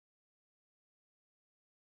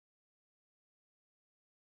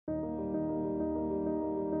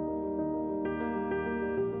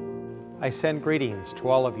I send greetings to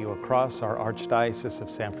all of you across our Archdiocese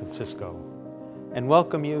of San Francisco and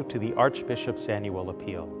welcome you to the Archbishop's Annual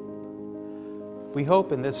Appeal. We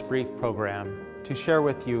hope in this brief program to share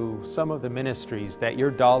with you some of the ministries that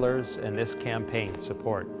your dollars and this campaign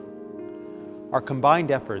support. Our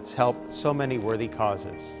combined efforts help so many worthy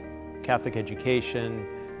causes: Catholic education,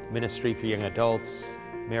 ministry for young adults,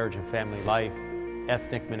 marriage and family life,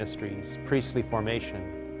 ethnic ministries, priestly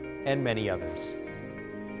formation, and many others.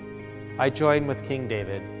 I join with King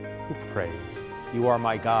David, who prays, "You are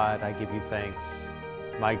my God, I give you thanks.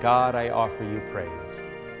 My God, I offer you praise."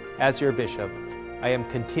 As your bishop, I am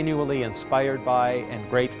continually inspired by and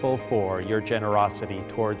grateful for your generosity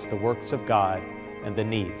towards the works of God and the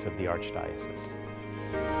needs of the Archdiocese.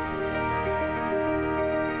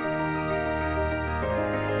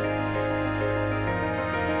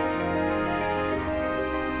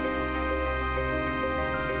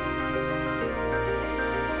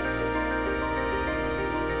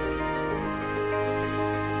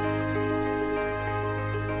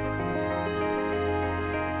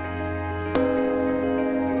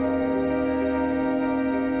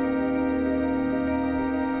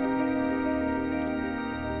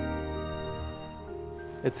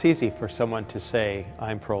 It's easy for someone to say,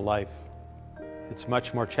 "I'm pro-life." It's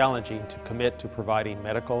much more challenging to commit to providing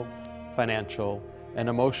medical, financial, and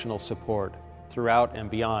emotional support throughout and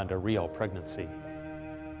beyond a real pregnancy.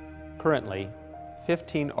 Currently,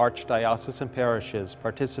 15 archdiocesan parishes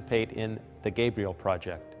participate in the Gabriel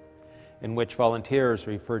Project, in which volunteers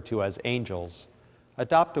referred to as angels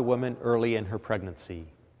adopt a woman early in her pregnancy.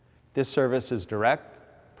 This service is direct,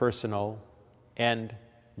 personal, and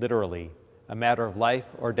literally a matter of life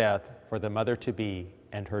or death for the mother-to-be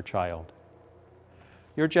and her child.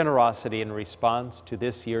 Your generosity in response to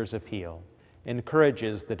this year's appeal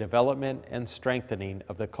encourages the development and strengthening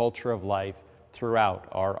of the culture of life throughout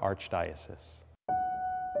our Archdiocese.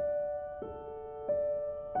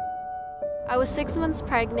 I was 6 months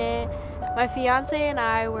pregnant. My fiance and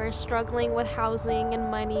I were struggling with housing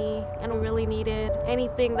and money, and we really needed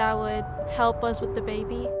anything that would help us with the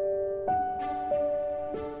baby.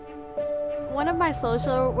 One of my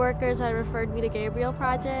social workers had referred me to Gabriel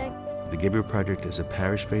Project. The Gabriel Project is a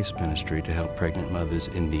parish-based ministry to help pregnant mothers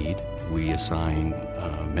in need. We assign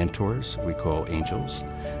mentors, we call angels,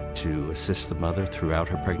 to assist the mother throughout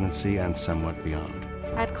her pregnancy and somewhat beyond.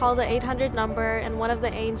 I'd called the 800 number, and one of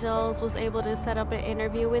the angels was able to set up an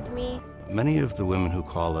interview with me. Many of the women who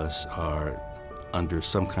call us are under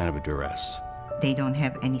some kind of a duress. They don't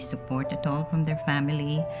have any support at all from their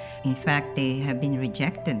family. In fact, they have been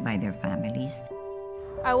rejected by their families.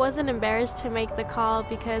 I wasn't embarrassed to make the call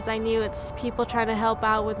because I knew it's people trying to help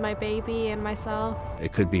out with my baby and myself.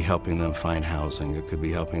 It could be helping them find housing, it could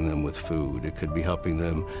be helping them with food, it could be helping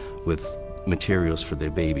them with materials for their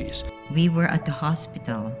babies. We were at the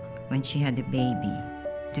hospital when she had the baby.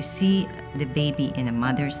 To see the baby in a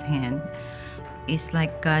mother's hand is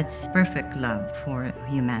like God's perfect love for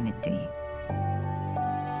humanity.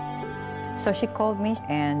 So she called me,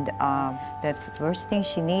 and the first thing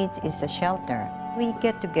she needs is a shelter. We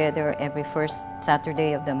get together every first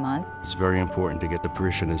Saturday of the month. It's very important to get the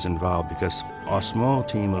parishioners involved because our small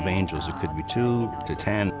team of angels, it could be 2 to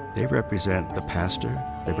 10, they represent the pastor,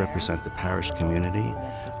 they represent the parish community,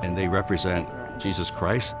 and they represent Jesus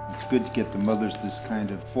Christ. It's good to get the mothers this kind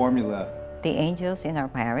of formula. The angels in our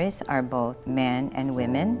parish are both men and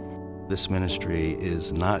women. This ministry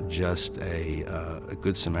is not just a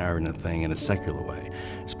Good Samaritan thing in a secular way.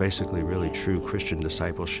 It's basically really true Christian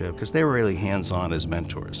discipleship because they were really hands-on as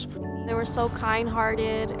mentors. They were so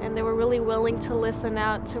kind-hearted, and they were really willing to listen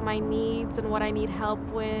out to my needs and what I need help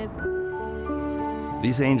with.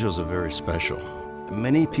 These angels are very special.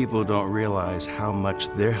 Many people don't realize how much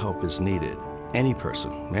their help is needed. Any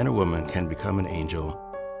person, man or woman, can become an angel.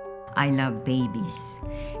 I love babies.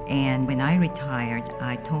 And when I retired,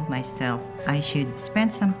 I told myself I should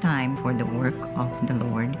spend some time for the work of the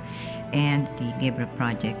Lord, and the Gabriel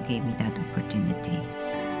Project gave me that opportunity.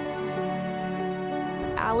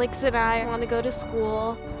 Alex and I want to go to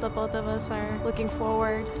school, so both of us are looking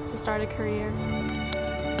forward to start a career.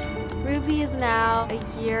 Ruby is now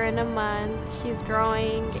 1 year and a month. She's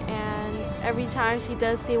growing, and every time she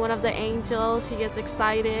does see one of the angels, she gets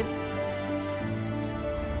excited.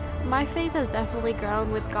 My faith has definitely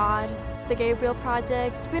grown with God. The Gabriel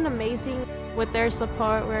Project's been amazing. With their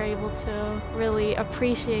support, we're able to really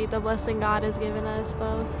appreciate the blessing God has given us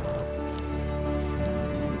both.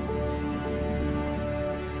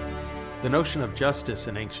 The notion of justice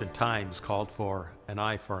in ancient times called for an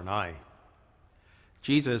eye for an eye.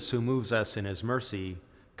 Jesus, who moves us in his mercy,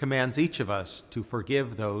 commands each of us to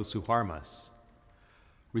forgive those who harm us.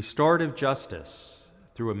 Restorative justice,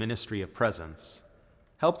 through a ministry of presence,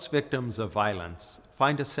 helps victims of violence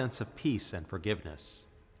find a sense of peace and forgiveness.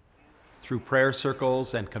 Through prayer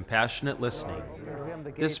circles and compassionate listening,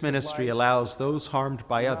 this ministry allows those harmed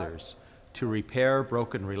by others to repair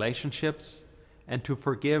broken relationships and to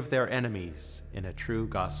forgive their enemies in a true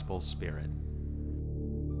gospel spirit.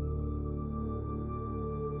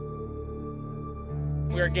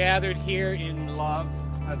 We are gathered here in love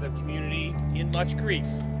as a community in much grief.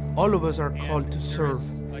 All of us are called to serve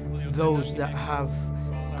those that have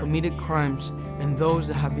committed crimes and those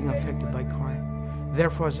that have been affected by crime.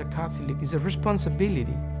 Therefore, as a Catholic, it's a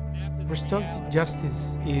responsibility. Restorative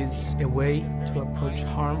justice is a way to approach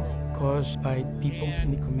harm caused by people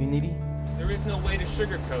in the community. There is no way to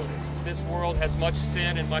sugarcoat it. This world has much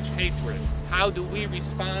sin and much hatred. How do we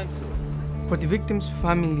respond to it? For the victims'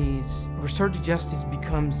 families, restorative justice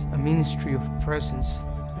becomes a ministry of presence.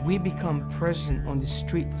 We become present on the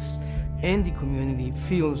streets, and the community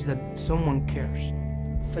feels that someone cares.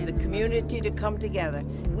 For the community to come together,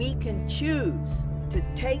 we can choose to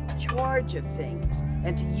take charge of things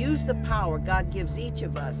and to use the power God gives each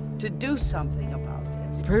of us to do something about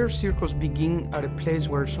this. Prayer circles begin at a place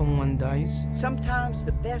where someone dies. Sometimes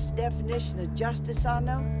the best definition of justice I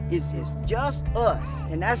know is just us,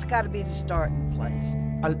 and that's got to be the starting place.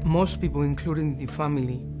 Most people, including the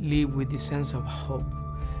family, live with the sense of hope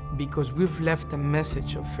because we've left a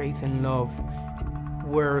message of faith and love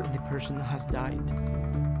where the person has died.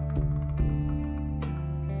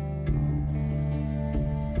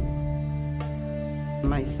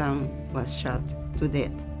 My son was shot to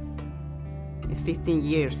death. It's 15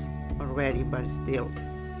 years already, but still,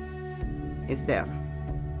 it's there.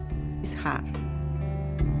 It's hard.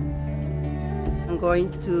 I'm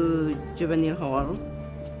going to juvenile hall.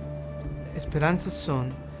 Esperanza's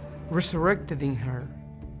son resurrected in her,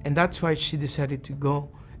 and that's why she decided to go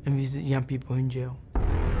and visit young people in jail.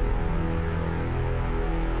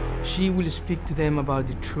 She will speak to them about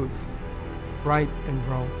the truth, right and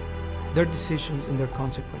wrong, their decisions and their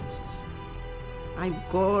consequences. I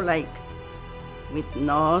go like with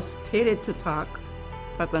no spirit to talk,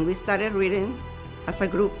 but when we started reading as a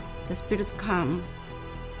group, the spirit come.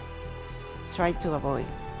 Try to avoid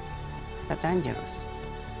the dangerous.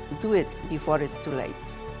 Do it before it's too late.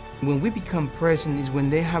 When we become present is when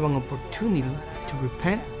they have an opportunity to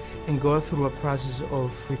repent and go through a process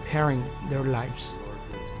of repairing their lives.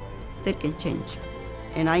 They can change.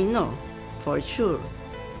 And I know for sure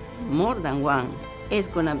more than one is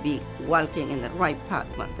gonna be walking in the right path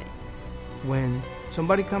one day. When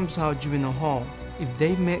somebody comes out juvenile hall, if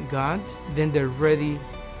they met God, then they're ready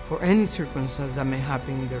for any circumstance that may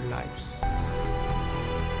happen in their lives.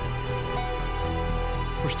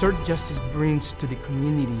 Restorative justice brings to the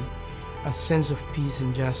community a sense of peace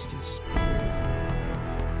and justice.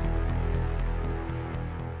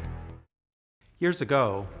 Years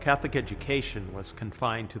ago, Catholic education was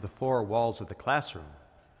confined to the four walls of the classroom.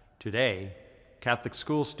 Today, Catholic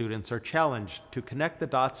school students are challenged to connect the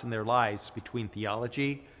dots in their lives between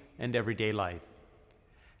theology and everyday life.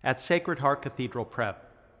 At Sacred Heart Cathedral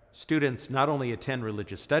Prep, students not only attend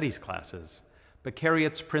religious studies classes, but carry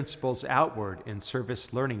its principles outward in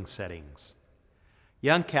service learning settings.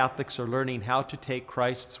 Young Catholics are learning how to take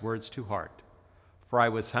Christ's words to heart. For I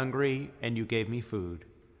was hungry, and you gave me food.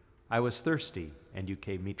 I was thirsty, and you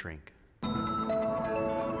gave me drink.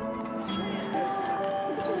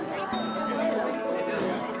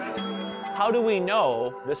 How do we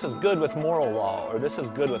know this is good with moral law or this is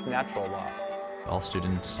good with natural law? All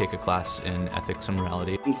students take a class in ethics and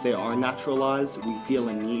morality. Since they are natural laws, we feel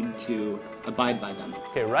a need to abide by them.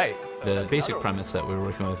 Okay, right. The basic premise that we're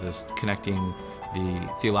working with is connecting the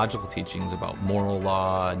theological teachings about moral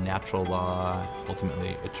law, natural law,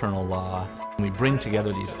 ultimately eternal law. We bring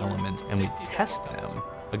together these elements and we test them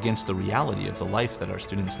against the reality of the life that our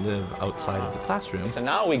students live outside of the classroom. So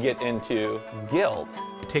now we get into guilt.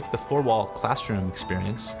 We take the four-wall classroom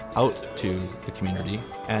experience out to the community,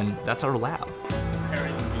 and that's our lab.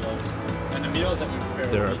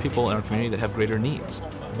 There are people in our community that have greater needs.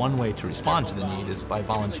 One way to respond to the need is by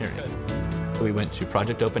volunteering. We went to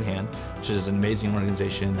Project Open Hand, which is an amazing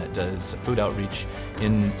organization that does food outreach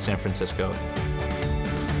in San Francisco.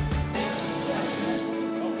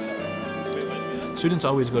 Students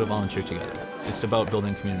always go to volunteer together. It's about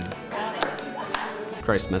building community.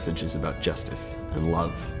 Christ's message is about justice and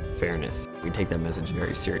love, fairness. We take that message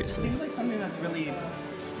very seriously. Seems like something that's really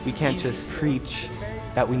we can't just preach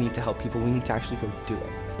that we need to help people, we need to actually go do it.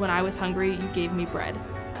 When I was hungry, you gave me bread.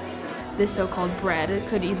 This so-called bread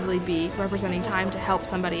could easily be representing time to help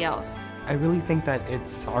somebody else. I really think that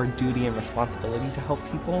it's our duty and responsibility to help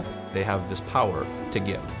people. They have this power to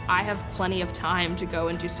give. I have plenty of time to go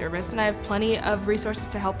and do service, and I have plenty of resources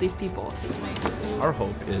to help these people. Our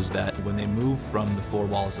hope is that when they move from the four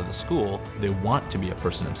walls of the school, they want to be a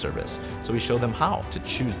person of service. So we show them how to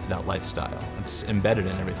choose that lifestyle. It's embedded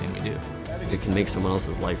in everything we do. If it can make someone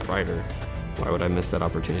else's life brighter, why would I miss that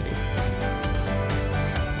opportunity?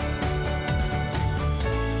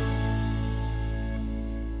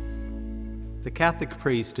 The Catholic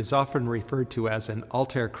priest is often referred to as an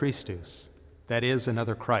alter Christus, that is,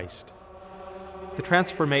 another Christ. The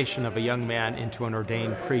transformation of a young man into an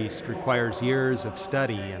ordained priest requires years of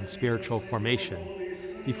study and spiritual formation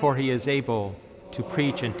before he is able to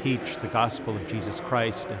preach and teach the gospel of Jesus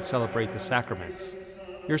Christ and celebrate the sacraments.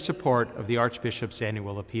 Your support of the Archbishop's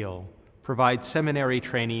annual appeal provides seminary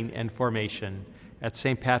training and formation at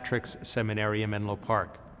St. Patrick's Seminary in Menlo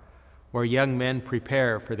Park, where young men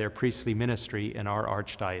prepare for their priestly ministry in our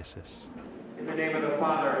Archdiocese. In the name of the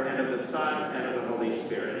Father, and of the Son, and of the Holy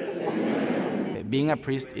Spirit. Being a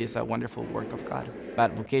priest is a wonderful work of God,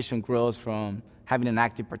 but vocation grows from having an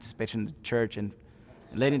active participation in the church and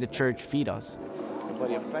letting the church feed us. The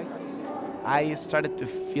body of Christ. I started to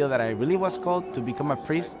feel that I really was called to become a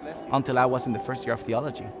priest until I was in the first year of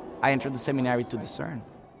theology. I entered the seminary to discern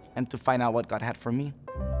and to find out what God had for me.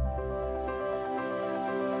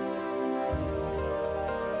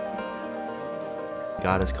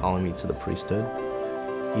 God is calling me to the priesthood.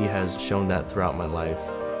 He has shown that throughout my life.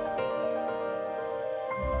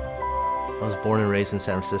 I was born and raised in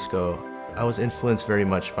San Francisco. I was influenced very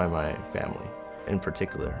much by my family, in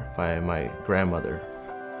particular by my grandmother.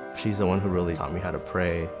 She's the one who really taught me how to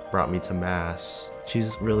pray, brought me to Mass.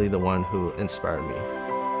 She's really the one who inspired me.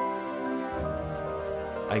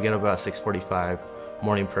 I get up about 6:45.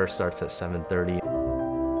 Morning prayer starts at 7:30.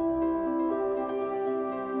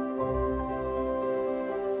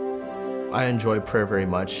 I enjoy prayer very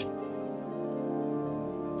much.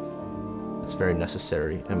 It's very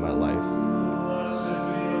necessary in my life.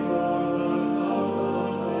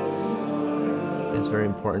 It's very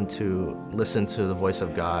important to listen to the voice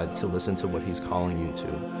of God, to listen to what He's calling you to.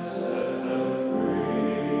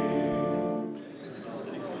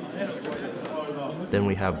 Then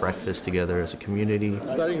we have breakfast together as a community.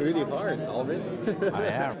 Studying really hard already. I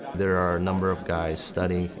am. There are a number of guys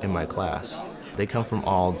studying in my class. They come from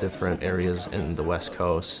all different areas in the West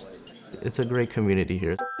Coast. It's a great community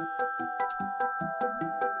here.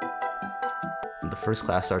 The first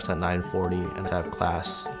class starts at 9:40 and I have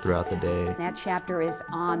class throughout the day. That chapter is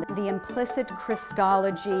on the implicit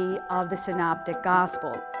Christology of the Synoptic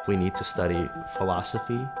Gospel. We need to study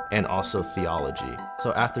philosophy and also theology.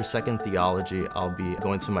 So after second theology, I'll be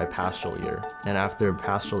going to my pastoral year. And after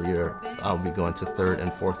pastoral year, I'll be going to third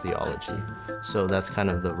and fourth theology. So that's kind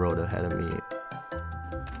of the road ahead of me.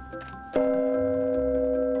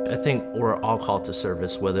 I think we're all called to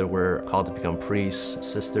service, whether we're called to become priests,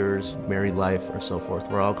 sisters, married life, or so forth.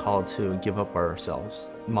 We're all called to give up ourselves,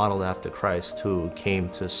 modeled after Christ, who came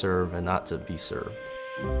to serve and not to be served.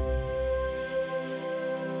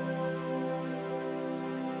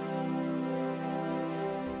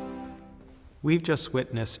 We've just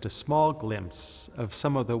witnessed a small glimpse of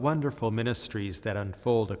some of the wonderful ministries that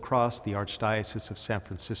unfold across the Archdiocese of San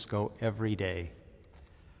Francisco every day.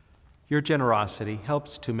 Your generosity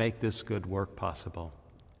helps to make this good work possible.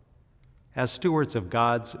 As stewards of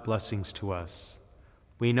God's blessings to us,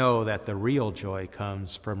 we know that the real joy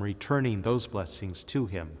comes from returning those blessings to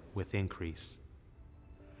Him with increase.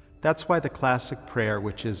 That's why the classic prayer,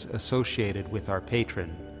 which is associated with our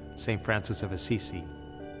patron, St. Francis of Assisi,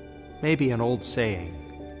 may be an old saying,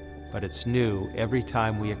 but it's new every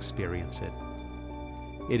time we experience it.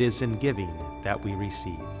 It is in giving that we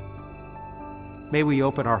receive. May we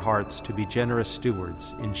open our hearts to be generous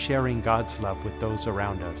stewards in sharing God's love with those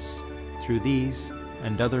around us through these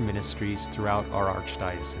and other ministries throughout our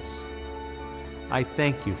Archdiocese. I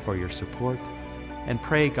thank you for your support and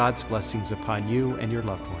pray God's blessings upon you and your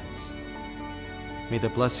loved ones. May the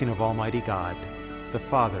blessing of Almighty God, the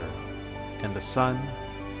Father, and the Son,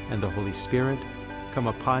 and the Holy Spirit come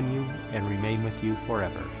upon you and remain with you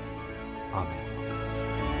forever. Amen.